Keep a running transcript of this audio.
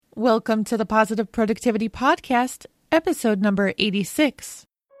Welcome to the Positive Productivity Podcast, episode number 86.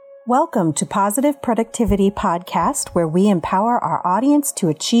 Welcome to Positive Productivity Podcast, where we empower our audience to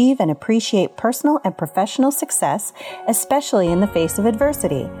achieve and appreciate personal and professional success, especially in the face of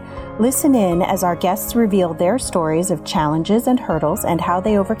adversity. Listen in as our guests reveal their stories of challenges and hurdles and how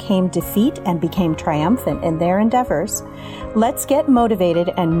they overcame defeat and became triumphant in their endeavors. Let's get motivated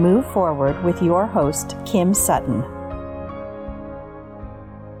and move forward with your host, Kim Sutton.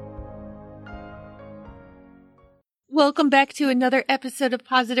 Welcome back to another episode of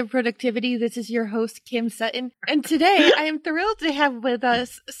Positive Productivity. This is your host, Kim Sutton. And today I am thrilled to have with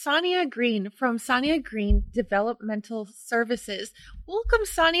us Sonia Green from Sonia Green Developmental Services. Welcome,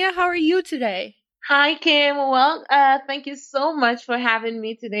 Sonia. How are you today? Hi, Kim. Well, thank you so much for having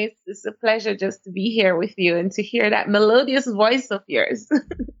me today. It's a pleasure just to be here with you and to hear that melodious voice of yours.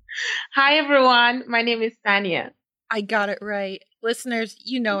 Hi, everyone. My name is Sonia. I got it right. Listeners,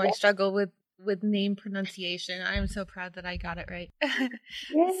 you know I struggle with name pronunciation. I'm so proud that I got it right.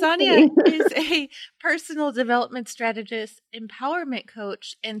 Sonia is a personal development strategist, empowerment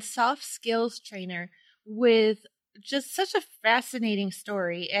coach, and soft skills trainer with just such a fascinating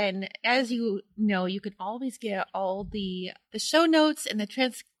story. And as you know, you can always get all the show notes and the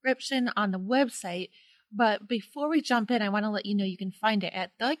transcription on the website. But before we jump in, I want to let you know you can find it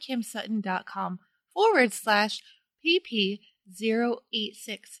at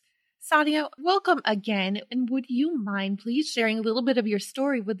thekimsutton.com/pp086. Sonia, welcome again. And would you mind please sharing a little bit of your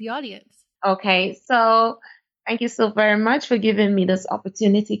story with the audience? Okay, so thank you so very much for giving me this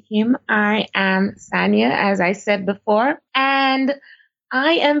opportunity, Kim. I am Sonia, as I said before, and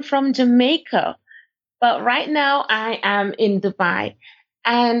I am from Jamaica, but right now I am in Dubai.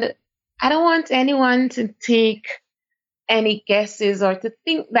 And I don't want anyone to take any guesses or to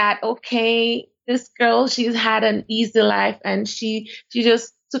think that, okay, this girl, she's had an easy life and she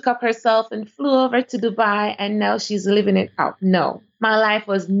just took up herself and flew over to Dubai and now she's living it out. No, my life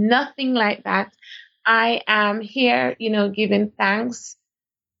was nothing like that. I am here, giving thanks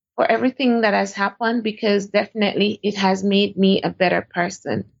for everything that has happened because definitely it has made me a better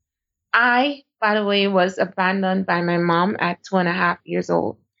person. I, by the way, was abandoned by my mom at 2.5 years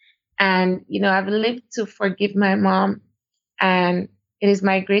old. And, I've lived to forgive my mom, and it is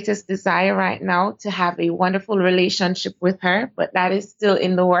my greatest desire right now to have a wonderful relationship with her, but that is still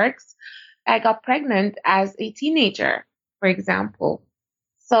in the works. I got pregnant as a teenager, for example.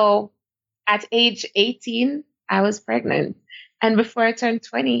 So at age 18, I was pregnant. And before I turned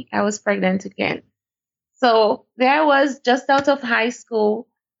 20, I was pregnant again. So there I was just out of high school,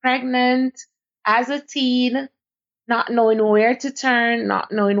 pregnant as a teen, not knowing where to turn,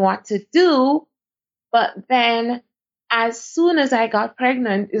 not knowing what to do. But then as soon as I got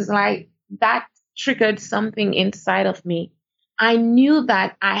pregnant, it's like that triggered something inside of me. I knew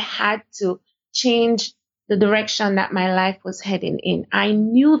that I had to change the direction that my life was heading in. I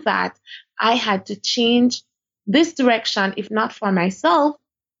knew that I had to change this direction, if not for myself,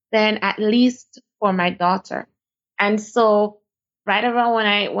 then at least for my daughter. And so right around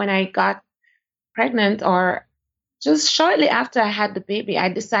when I got pregnant, or just shortly after I had the baby, I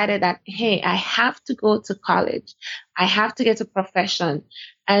decided that, hey, I have to go to college. I have to get a profession.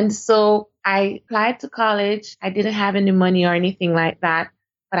 And so I applied to college. I didn't have any money or anything like that,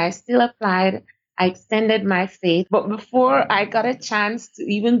 but I still applied. I extended my faith. But before I got a chance to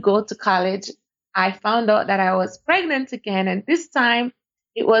even go to college, I found out that I was pregnant again. And this time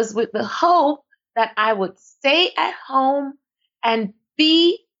it was with the hope that I would stay at home and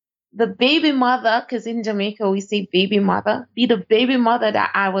be the baby mother, because in Jamaica we say baby mother, be the baby mother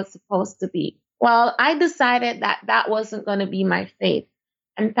that I was supposed to be. Well, I decided that that wasn't going to be my fate.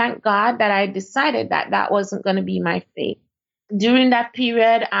 And thank God that I decided that that wasn't going to be my fate. During that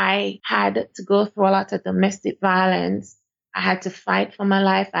period, I had to go through a lot of domestic violence. I had to fight for my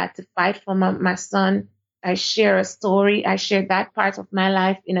life. I had to fight for my son. I share a story. I shared that part of my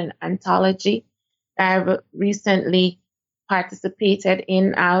life in an anthology that I recently participated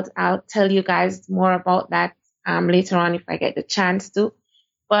in. I'll tell you guys more about that later on if I get the chance to.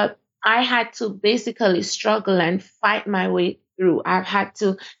 But I had to basically struggle and fight my way through. I've had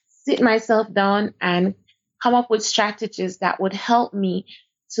to sit myself down and come up with strategies that would help me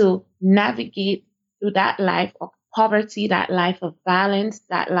to navigate through that life of poverty, that life of violence,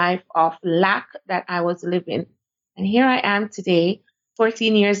 that life of lack that I was living. And here I am today,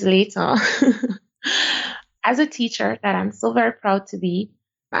 14 years later, as a teacher that I'm so very proud to be.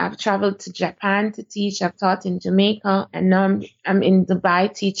 I've traveled to Japan to teach. I've taught in Jamaica, and now I'm in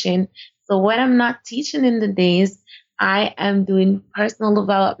Dubai teaching. So when I'm not teaching in the days, I am doing personal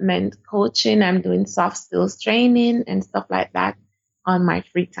development coaching. I'm doing soft skills training and stuff like that. on my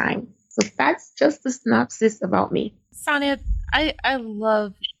free time. So that's just the synopsis about me. Sonia, I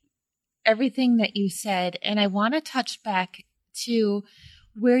love everything that you said, and I want to touch back to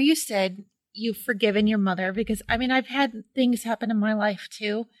where you said you've forgiven your mother, because I've had things happen in my life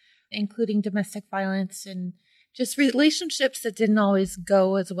too, including domestic violence and just relationships that didn't always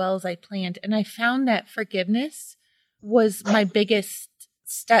go as well as I planned. And I found that forgiveness was my biggest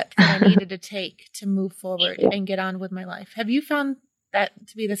step that I needed to take to move forward and get on with my life. Have you found that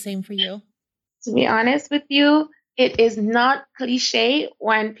to be the same for you? To be honest with you, it is not cliche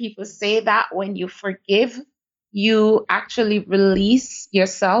when people say that when you forgive, you actually release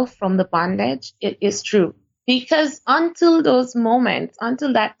yourself from the bondage. It is true. Because until those moments,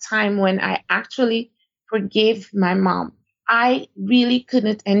 until that time when I actually forgave my mom, I really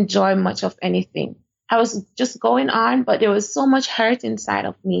couldn't enjoy much of anything. I was just going on, but there was so much hurt inside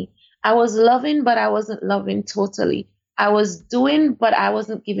of me. I was loving, but I wasn't loving totally. I was doing, but I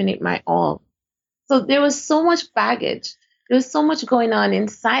wasn't giving it my all. So there was so much baggage. There was so much going on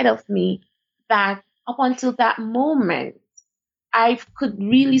inside of me that up until that moment, I could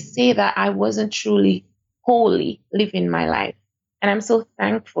really say that I wasn't truly wholly living my life. And I'm so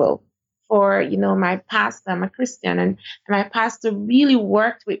thankful for, my pastor. I'm a Christian, and my pastor really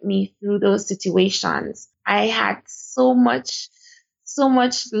worked with me through those situations. I had so much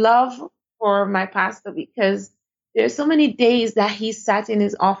love for my pastor, because there's so many days that he sat in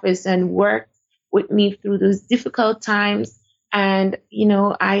his office and worked with me through those difficult times. And,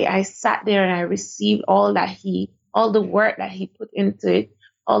 I sat there and I received all the work that he put into it,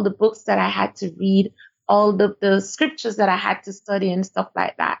 all the books that I had to read, all the scriptures that I had to study and stuff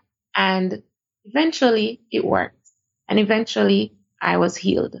like that. And eventually it worked. And eventually I was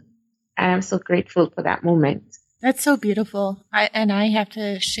healed. And I'm so grateful for that moment. That's so beautiful. I have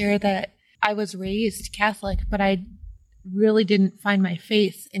to share that I was raised Catholic, but I really didn't find my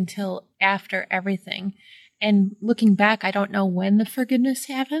faith until after everything. And looking back, I don't know when the forgiveness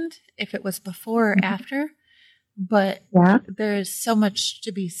happened, if it was before or after, but there's so much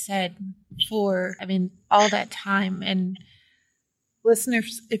to be said for, all that time. And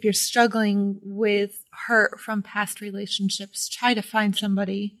listeners, if you're struggling with hurt from past relationships, try to find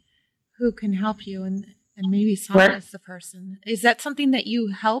somebody who can help you, and maybe Sonia is the person. Is that something that you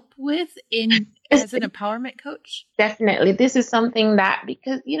help with as an empowerment coach? Definitely. This is something that,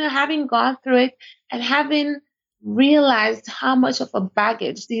 because, having gone through it and having realized how much of a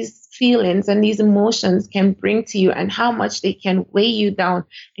baggage these feelings and these emotions can bring to you, and how much they can weigh you down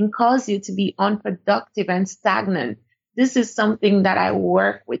and cause you to be unproductive and stagnant. This is something that I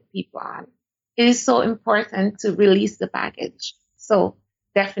work with people on. It is so important to release the baggage. So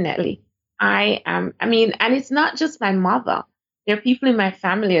definitely. And it's not just my mother. There are people in my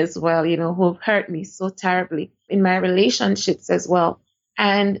family as well, who have hurt me so terribly, in my relationships as well.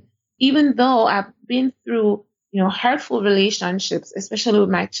 And even though I've been through, hurtful relationships, especially with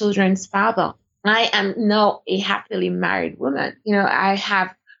my children's father, I am now a happily married woman. I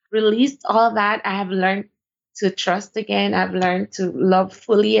have released all that. I have learned to trust again. I've learned to love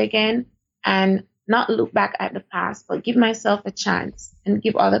fully again, and not look back at the past, but give myself a chance and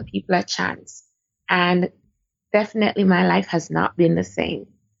give other people a chance. And definitely my life has not been the same.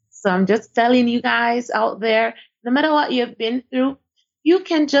 So I'm just telling you guys out there, no matter what you've been through, you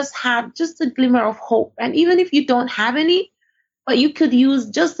can just have just a glimmer of hope. And even if you don't have any, but you could use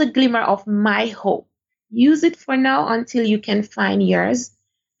just a glimmer of my hope. Use it for now until you can find yours.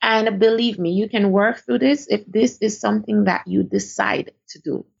 And believe me, you can work through this if this is something that you decide to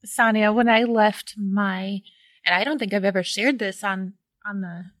do. Sonia, when I left and I don't think I've ever shared this on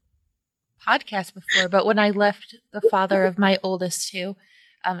the podcast before, but when I left the father of my oldest two,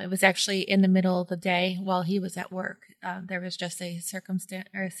 it was actually in the middle of the day while he was at work. There was just a circumstance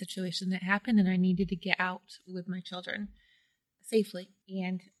or a situation that happened, and I needed to get out with my children safely.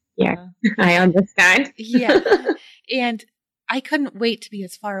 And I understand. And I couldn't wait to be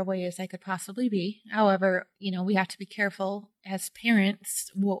as far away as I could possibly be. However, we have to be careful as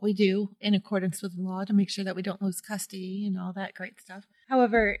parents what we do in accordance with the law to make sure that we don't lose custody and all that great stuff.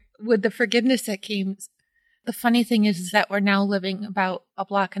 However, with the forgiveness that came, the funny thing is that we're now living about a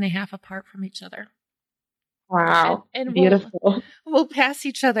block and a half apart from each other. Wow. And beautiful. We'll pass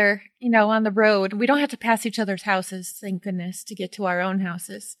each other, on the road. We don't have to pass each other's houses, thank goodness, to get to our own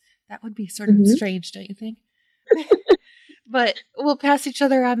houses. That would be sort of strange, don't you think? But we'll pass each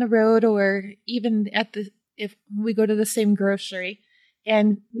other on the road, or even if we go to the same grocery,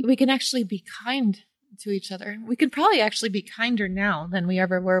 and we can actually be kind to each other. We could probably actually be kinder now than we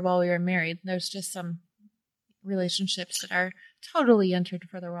ever were while we were married. There's just some relationships that are totally entered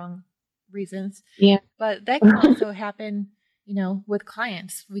for the wrong reasons. Yeah. But that can also happen, with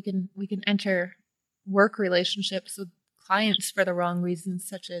clients. We can enter work relationships with clients for the wrong reasons,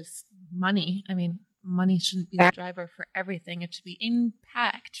 such as money. I mean, money shouldn't be the driver for everything. It should be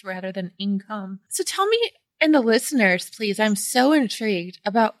impact rather than income. So tell me, and the listeners, please, I'm so intrigued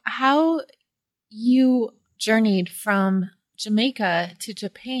about how you journeyed from Jamaica to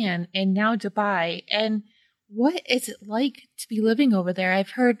Japan and now Dubai, and what is it like to be living over there?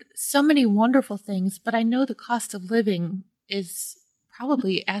 I've heard so many wonderful things, but I know the cost of living is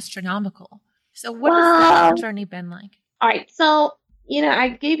probably astronomical. So what has that journey been like? All right. So, I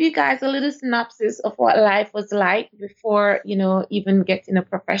gave you guys a little synopsis of what life was like before, even getting a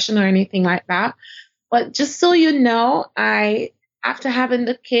profession or anything like that. But just so you know, after having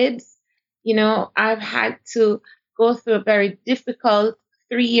the kids, I've had to go through a very difficult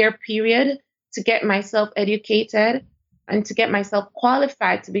 3-year period to get myself educated and to get myself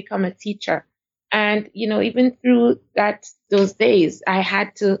qualified to become a teacher. And, even through those days, I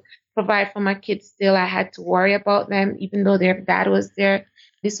had to provide for my kids still. I had to worry about them, even though their dad was there.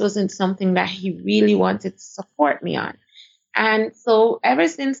 This wasn't something that he really wanted to support me on. And so ever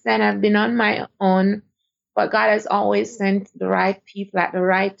since then, I've been on my own, but God has always sent the right people at the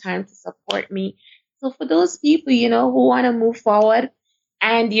right time to support me. So for those people, who want to move forward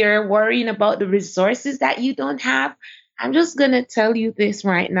and you're worrying about the resources that you don't have, I'm just going to tell you this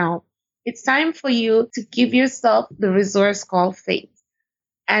right now. It's time for you to give yourself the resource called faith.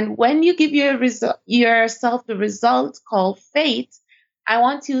 And when you give yourself the result called faith, I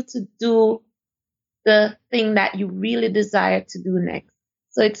want you to do the thing that you really desire to do next.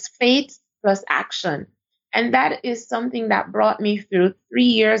 So it's faith plus action. And that is something that brought me through 3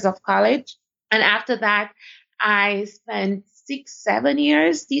 years of college. And after that, I spent 6-7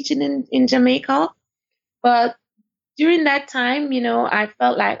 years teaching in Jamaica. But during that time, I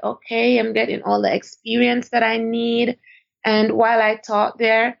felt like, okay, I'm getting all the experience that I need. And while I taught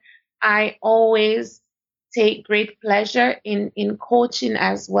there, I always take great pleasure in coaching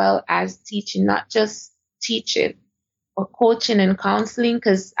as well as teaching, not just teaching, but coaching and counseling,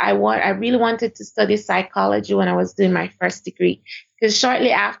 because I really wanted to study psychology when I was doing my first degree. Because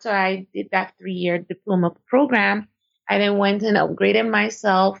shortly after I did that 3-year diploma program, I then went and upgraded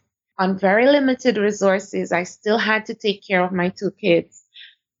myself on very limited resources. I still had to take care of my 2 kids.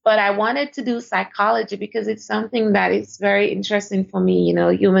 But I wanted to do psychology because it's something that is very interesting for me,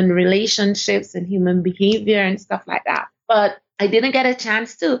 human relationships and human behavior and stuff like that. But I didn't get a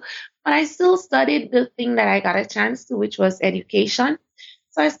chance to. But I still studied the thing that I got a chance to, which was education.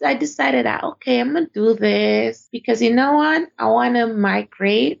 So I decided that, okay, I'm going to do this because you know what? I want to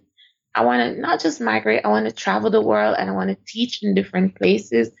migrate. I want to not just migrate. I want to travel the world and I want to teach in different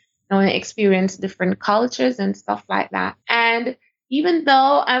places. I want to experience different cultures and stuff like that. And even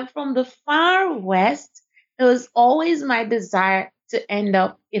though I'm from the far west, it was always my desire to end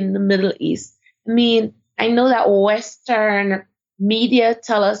up in the Middle East. I mean, I know that Western media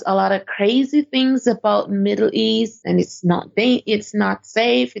tell us a lot of crazy things about the Middle East, and it's not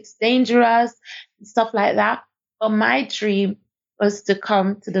safe, it's dangerous, and stuff like that. But my dream was to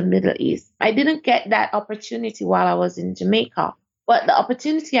come to the Middle East. I didn't get that opportunity while I was in Jamaica, but the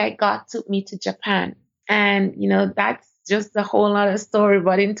opportunity I got took me to Japan. And, that's just a whole other story.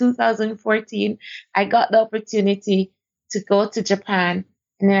 But in 2014, I got the opportunity to go to Japan.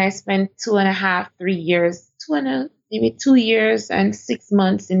 And then I spent 3 years, maybe 2 years and 6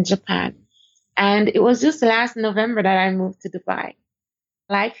 months in Japan. And it was just last November that I moved to Dubai.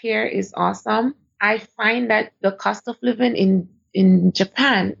 Life here is awesome. I find that the cost of living in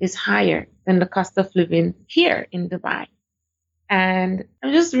Japan is higher than the cost of living here in Dubai. And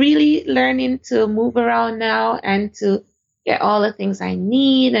I'm just really learning to move around now and to get all the things I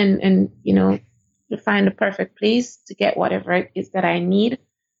need and to find the perfect place to get whatever it is that I need.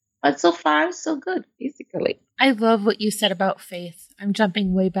 But so far, so good, basically. I love what you said about faith. I'm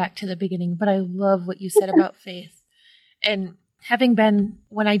jumping way back to the beginning, but I love what you said about faith. And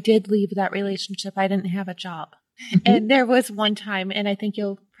when I did leave that relationship, I didn't have a job. Mm-hmm. And there was one time, and I think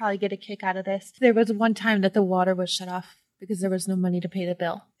you'll probably get a kick out of this. There was one time that the water was shut off because there was no money to pay the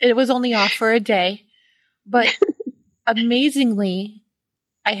bill. It was only off for a day, but amazingly,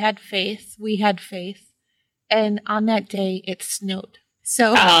 I had faith. We had faith. And on that day, it snowed.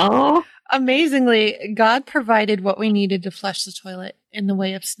 So amazingly, God provided what we needed to flush the toilet in the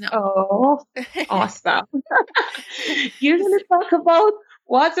way of snow. Oh, awesome. You're going to talk about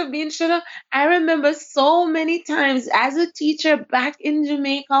water being shut off. I remember so many times as a teacher back in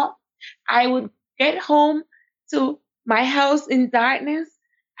Jamaica, I would get home to my house in darkness.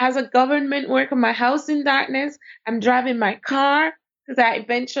 As a government worker, my house in darkness. I'm driving my car because I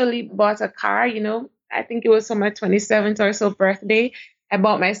eventually bought a car, I think it was for my 27th or so birthday. I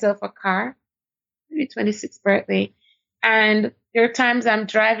bought myself a car, maybe 26th birthday. And there are times I'm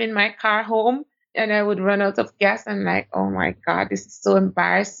driving my car home and I would run out of gas. I'm like, oh my God, this is so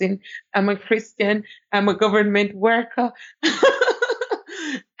embarrassing. I'm a Christian. I'm a government worker.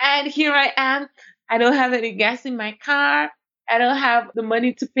 And here I am. I don't have any gas in my car. I don't have the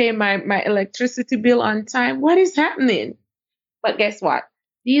money to pay my electricity bill on time. What is happening? But guess what?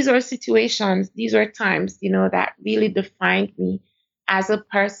 These are situations, these are times, that really defined me as a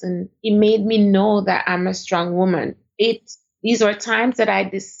person. It made me know that I'm a strong woman. These are times that I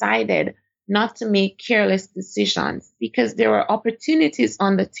decided not to make careless decisions because there were opportunities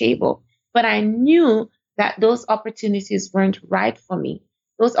on the table, but I knew that those opportunities weren't right for me.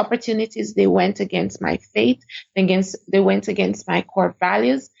 Those opportunities, they went against my faith, they went against my core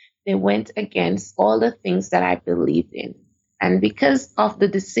values, they went against all the things that I believed in. And because of the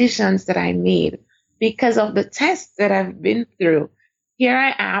decisions that I made, because of the tests that I've been through, here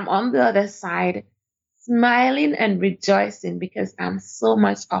I am on the other side, smiling and rejoicing because I'm so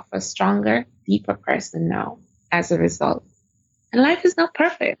much of a stronger, deeper person now as a result. And life is not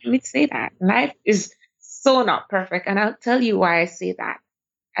perfect. Let me say that. Life is so not perfect. And I'll tell you why I say that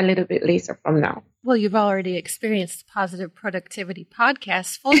a little bit later from now. Well, you've already experienced Positive Productivity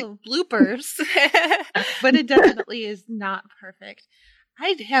podcast full of bloopers, but it definitely is not perfect.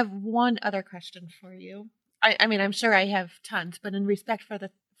 I'd have one other question for you. I mean, I'm sure I have tons, but in respect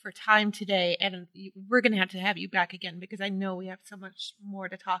for time today, and we're going to have you back again because I know we have so much more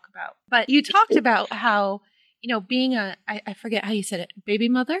to talk about. But you talked about how, being I forget how you said it, baby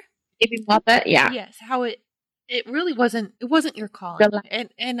mother? Baby mother, yeah. Yes, how it really wasn't your calling.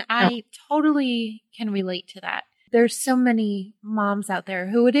 And I totally can relate to that. There's so many moms out there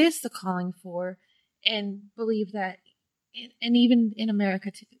who it is the calling for and believe that, and even in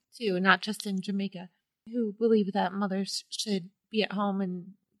America too, not just in Jamaica, who believe that mothers should be at home and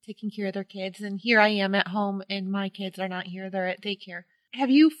taking care of their kids. And here I am at home and my kids are not here. They're at daycare.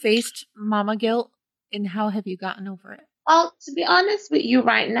 Have you faced mama guilt and how have you gotten over it? Well, to be honest with you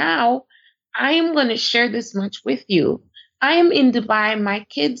right now, I am going to share this much with you. I am in Dubai. My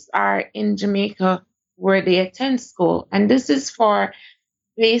kids are in Jamaica where they attend school. And this is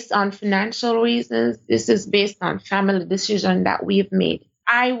based on financial reasons. This is based on family decision that we've made.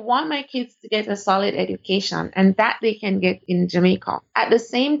 I want my kids to get a solid education and that they can get in Jamaica. At the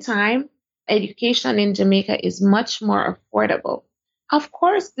same time, education in Jamaica is much more affordable. Of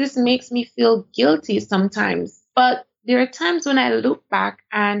course, this makes me feel guilty sometimes, but there are times when I look back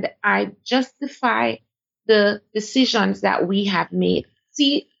and I justify the decisions that we have made.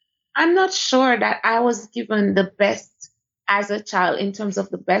 See, I'm not sure that I was given the best as a child in terms of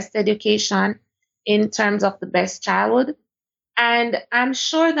the best education, in terms of the best childhood. And I'm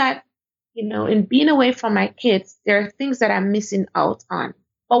sure that, in being away from my kids, there are things that I'm missing out on.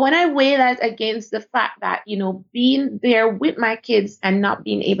 But when I weigh that against the fact that, being there with my kids and not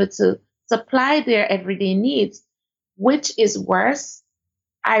being able to supply their everyday needs, which is worse,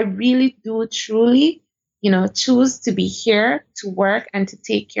 I really do truly, choose to be here to work and to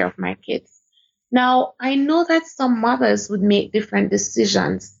take care of my kids. Now, I know that some mothers would make different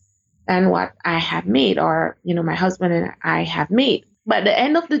decisions than what I have made or, my husband and I have made. But at the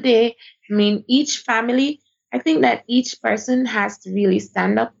end of the day, each family, I think that each person has to really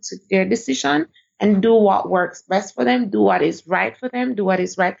stand up to their decision and do what works best for them, do what is right for them, do what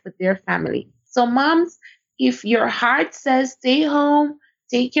is right for their family. So moms, if your heart says stay home,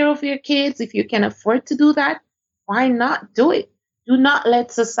 take care of your kids, if you can afford to do that, why not do it? Do not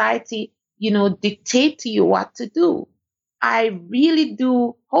let society, dictate to you what to do. I really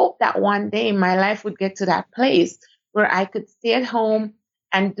do hope that one day my life would get to that place where I could stay at home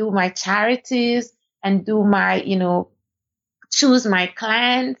and do my charities and do my, choose my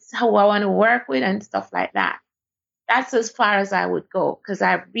clients, who I want to work with and stuff like that. That's as far as I would go because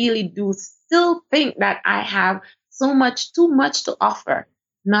I really do still think that I have too much to offer,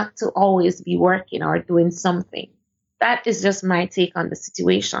 not to always be working or doing something. That is just my take on the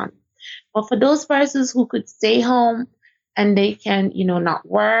situation. But for those persons who could stay home and they can, not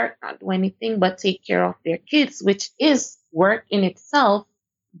work, not do anything, but take care of their kids, which is work in itself,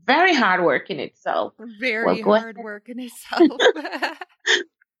 very hard work in itself. Very hard work in itself.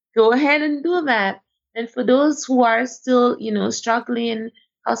 Go ahead and do that. And for those who are still, struggling,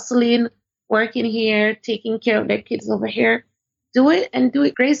 hustling, working here, taking care of their kids over here, do it and do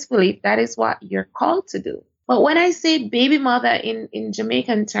it gracefully. That is what you're called to do. But when I say baby mother in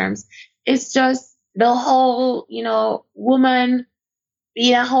Jamaican terms, it's just the whole, woman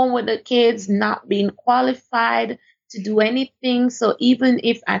being at home with the kids, not being qualified to do anything. So even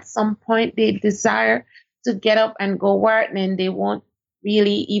if at some point they desire to get up and go work, then they won't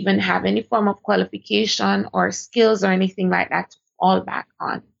really even have any form of qualification or skills or anything like that to fall back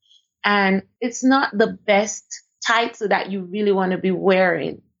on. And it's not the best title that you really want to be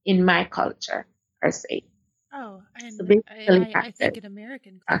wearing in my culture, per se. Oh, and So I think in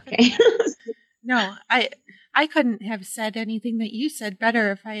American. Okay. No, I couldn't have said anything that you said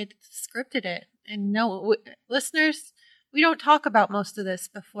better if I had scripted it. And no, listeners, we don't talk about most of this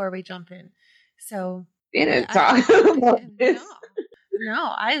before we jump in. So we didn't talk about this.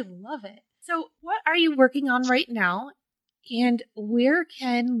 No, I love it. So what are you working on right now? And where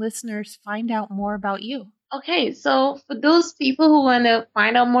can listeners find out more about you? Okay, so for those people who want to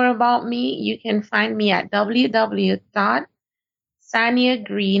find out more about me, you can find me at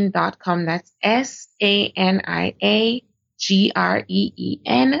www.saniagreen.com. That's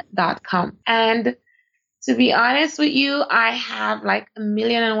SANIAGREEN.com. And to be honest with you, I have like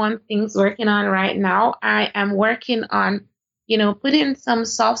 1,000,001 things working on right now. I am working on, putting some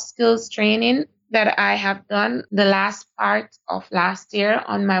soft skills training that I have done the last part of last year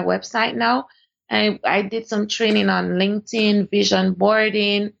on my website now. I did some training on LinkedIn, vision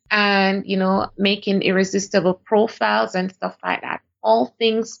boarding, and, making irresistible profiles and stuff like that. All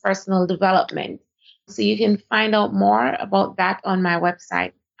things personal development. So you can find out more about that on my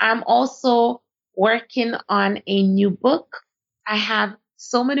website. I'm also working on a new book. I have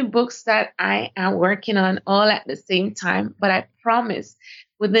so many books that I am working on all at the same time, but I promise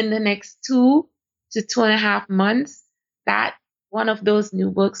within the next 2 to 2.5 months that one of those new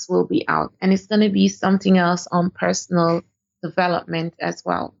books will be out, and it's going to be something else on personal development as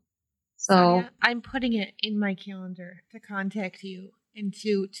well. So Sonia, I'm putting it in my calendar to contact you in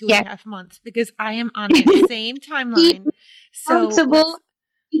 2.5 months because I am on the same timeline. So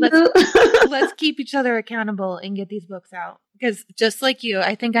let's keep each other accountable and get these books out. Because just like you,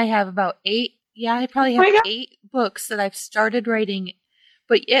 I think I have about 8. Yeah, I probably have 8 books that I've started writing.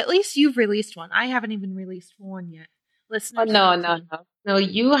 But at least you've released one. I haven't even released one yet. Listeners, no.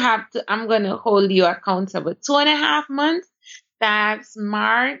 You have to. I'm going to hold you accountable. 2.5 months. That's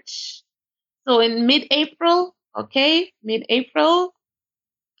March. So in mid-April. Okay, mid-April.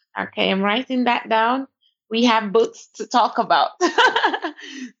 Okay, I'm writing that down. We have books to talk about.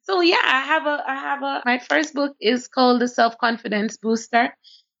 So yeah, I have a. My first book is called The Self-Confidence Booster,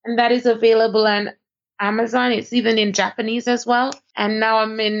 and that is available on Amazon. It's even in Japanese as well. And now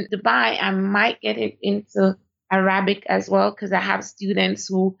I'm in Dubai. I might get it into Arabic as well, because I have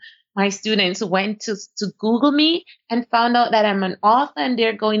my students went to Google me and found out that I'm an author, and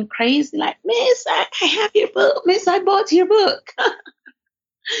they're going crazy like, Miss, I have your book. Miss, I bought your book.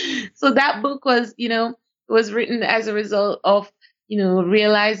 So that book was, was written as a result of,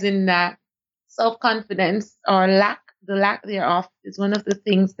 realizing that self-confidence or the lack thereof is one of the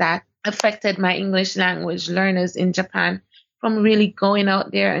things that affected my English language learners in Japan from really going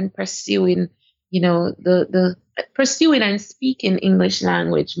out there and pursuing, pursuing and speaking English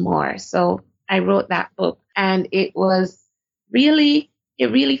language more. So I wrote that book, and it really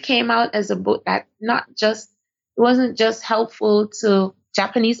came out as a book that it wasn't just helpful to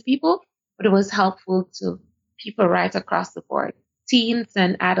Japanese people, but it was helpful to people right across the board, teens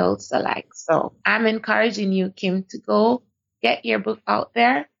and adults alike. So I'm encouraging you, Kim, to go get your book out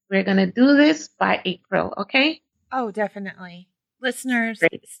there. We're going to do this by April, okay? Oh, definitely. Listeners,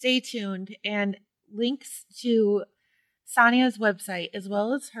 Stay tuned, and links to Sania's website as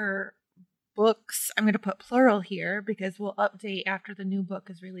well as her books. I'm going to put plural here because we'll update after the new book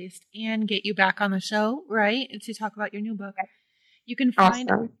is released and get you back on the show, right? To talk about your new book. You can find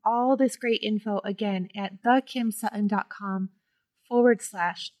all this great info again at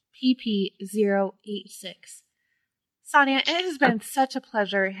thekimsutton.com/pp086. Sonia, it has been such a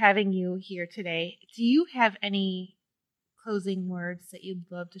pleasure having you here today. Do you have any closing words that you'd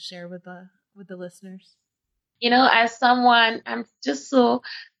love to share with the listeners? As someone, I'm just so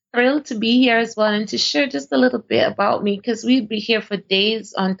thrilled to be here as well and to share just a little bit about me, because we'd be here for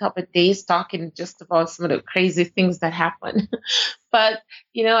days on top of days talking just about some of the crazy things that happen. But,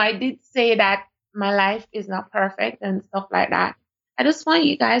 I did say that my life is not perfect and stuff like that. I just want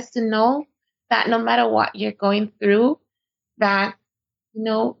you guys to know that no matter what you're going through, that,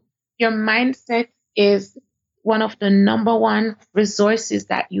 your mindset is one of the number one resources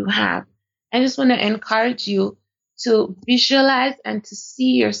that you have. I just want to encourage you to visualize and to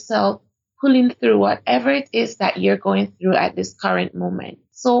see yourself pulling through whatever it is that you're going through at this current moment.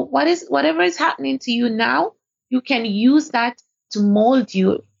 So whatever is happening to you now, you can use that to mold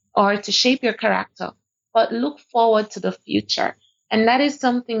you or to shape your character, but look forward to the future. And that is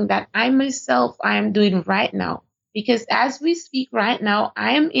something that I am doing right now. Because as we speak right now,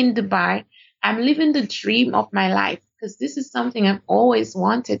 I am in Dubai. I'm living the dream of my life because this is something I've always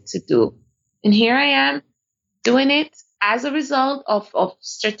wanted to do. And here I am doing it as a result of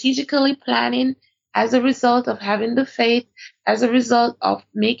strategically planning, as a result of having the faith, as a result of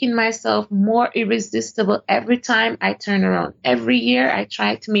making myself more irresistible every time I turn around. Every year I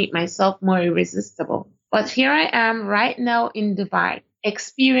try to make myself more irresistible. But here I am right now in Dubai,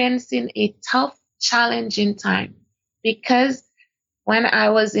 experiencing a tough, challenging time. Because when I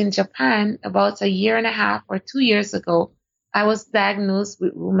was in Japan about a year and a half or 2 years ago, I was diagnosed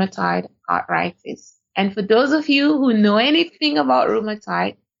with rheumatoid arthritis. And for those of you who know anything about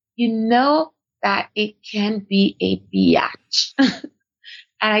rheumatoid, you know that it can be a biatch. And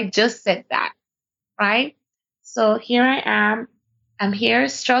I just said that, right? So here I am. I'm here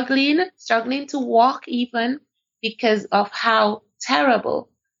struggling to walk even because of how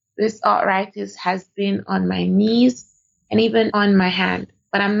terrible this arthritis has been on my knees and even on my hand.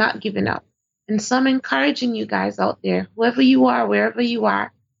 But I'm not giving up. And so I'm encouraging you guys out there, whoever you are, wherever you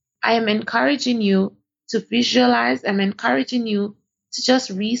are, I am encouraging you to visualize. I'm encouraging you to just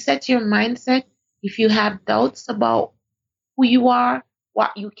reset your mindset. If you have doubts about who you are,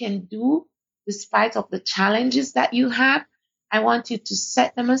 what you can do, despite of the challenges that you have, I want you to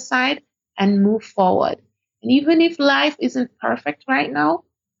set them aside and move forward. And even if life isn't perfect right now,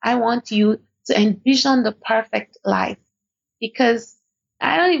 I want you to envision the perfect life, because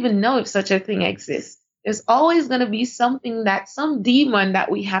I don't even know if such a thing exists. There's always going to be some demon that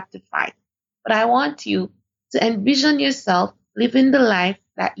we have to fight. But I want you to envision yourself living the life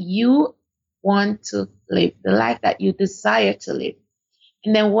that you want to live, the life that you desire to live.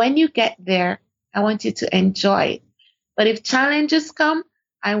 And then when you get there, I want you to enjoy it. But if challenges come,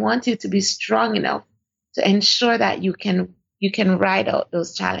 I want you to be strong enough to ensure that you can ride out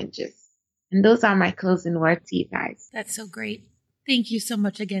those challenges. And those are my closing words to you guys. That's so great. Thank you so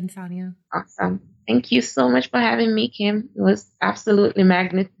much again, Sonia. Awesome. Thank you so much for having me, Kim. It was absolutely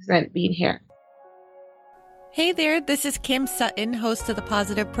magnificent being here. Hey there, this is Kim Sutton, host of the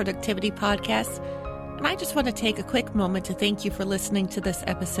Positive Productivity Podcast, and I just want to take a quick moment to thank you for listening to this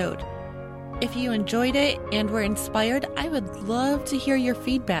episode. If you enjoyed it and were inspired, I would love to hear your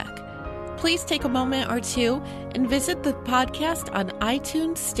feedback. Please take a moment or two and visit the podcast on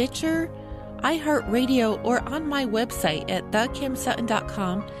iTunes, Stitcher, iHeartRadio, or on my website at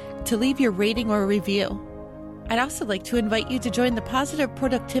thekimsutton.com to leave your rating or review. I'd also like to invite you to join the Positive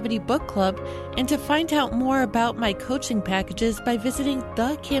Productivity Book Club and to find out more about my coaching packages by visiting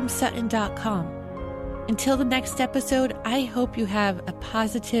thekimsutton.com. Until the next episode, I hope you have a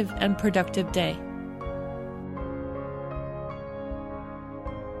positive and productive day.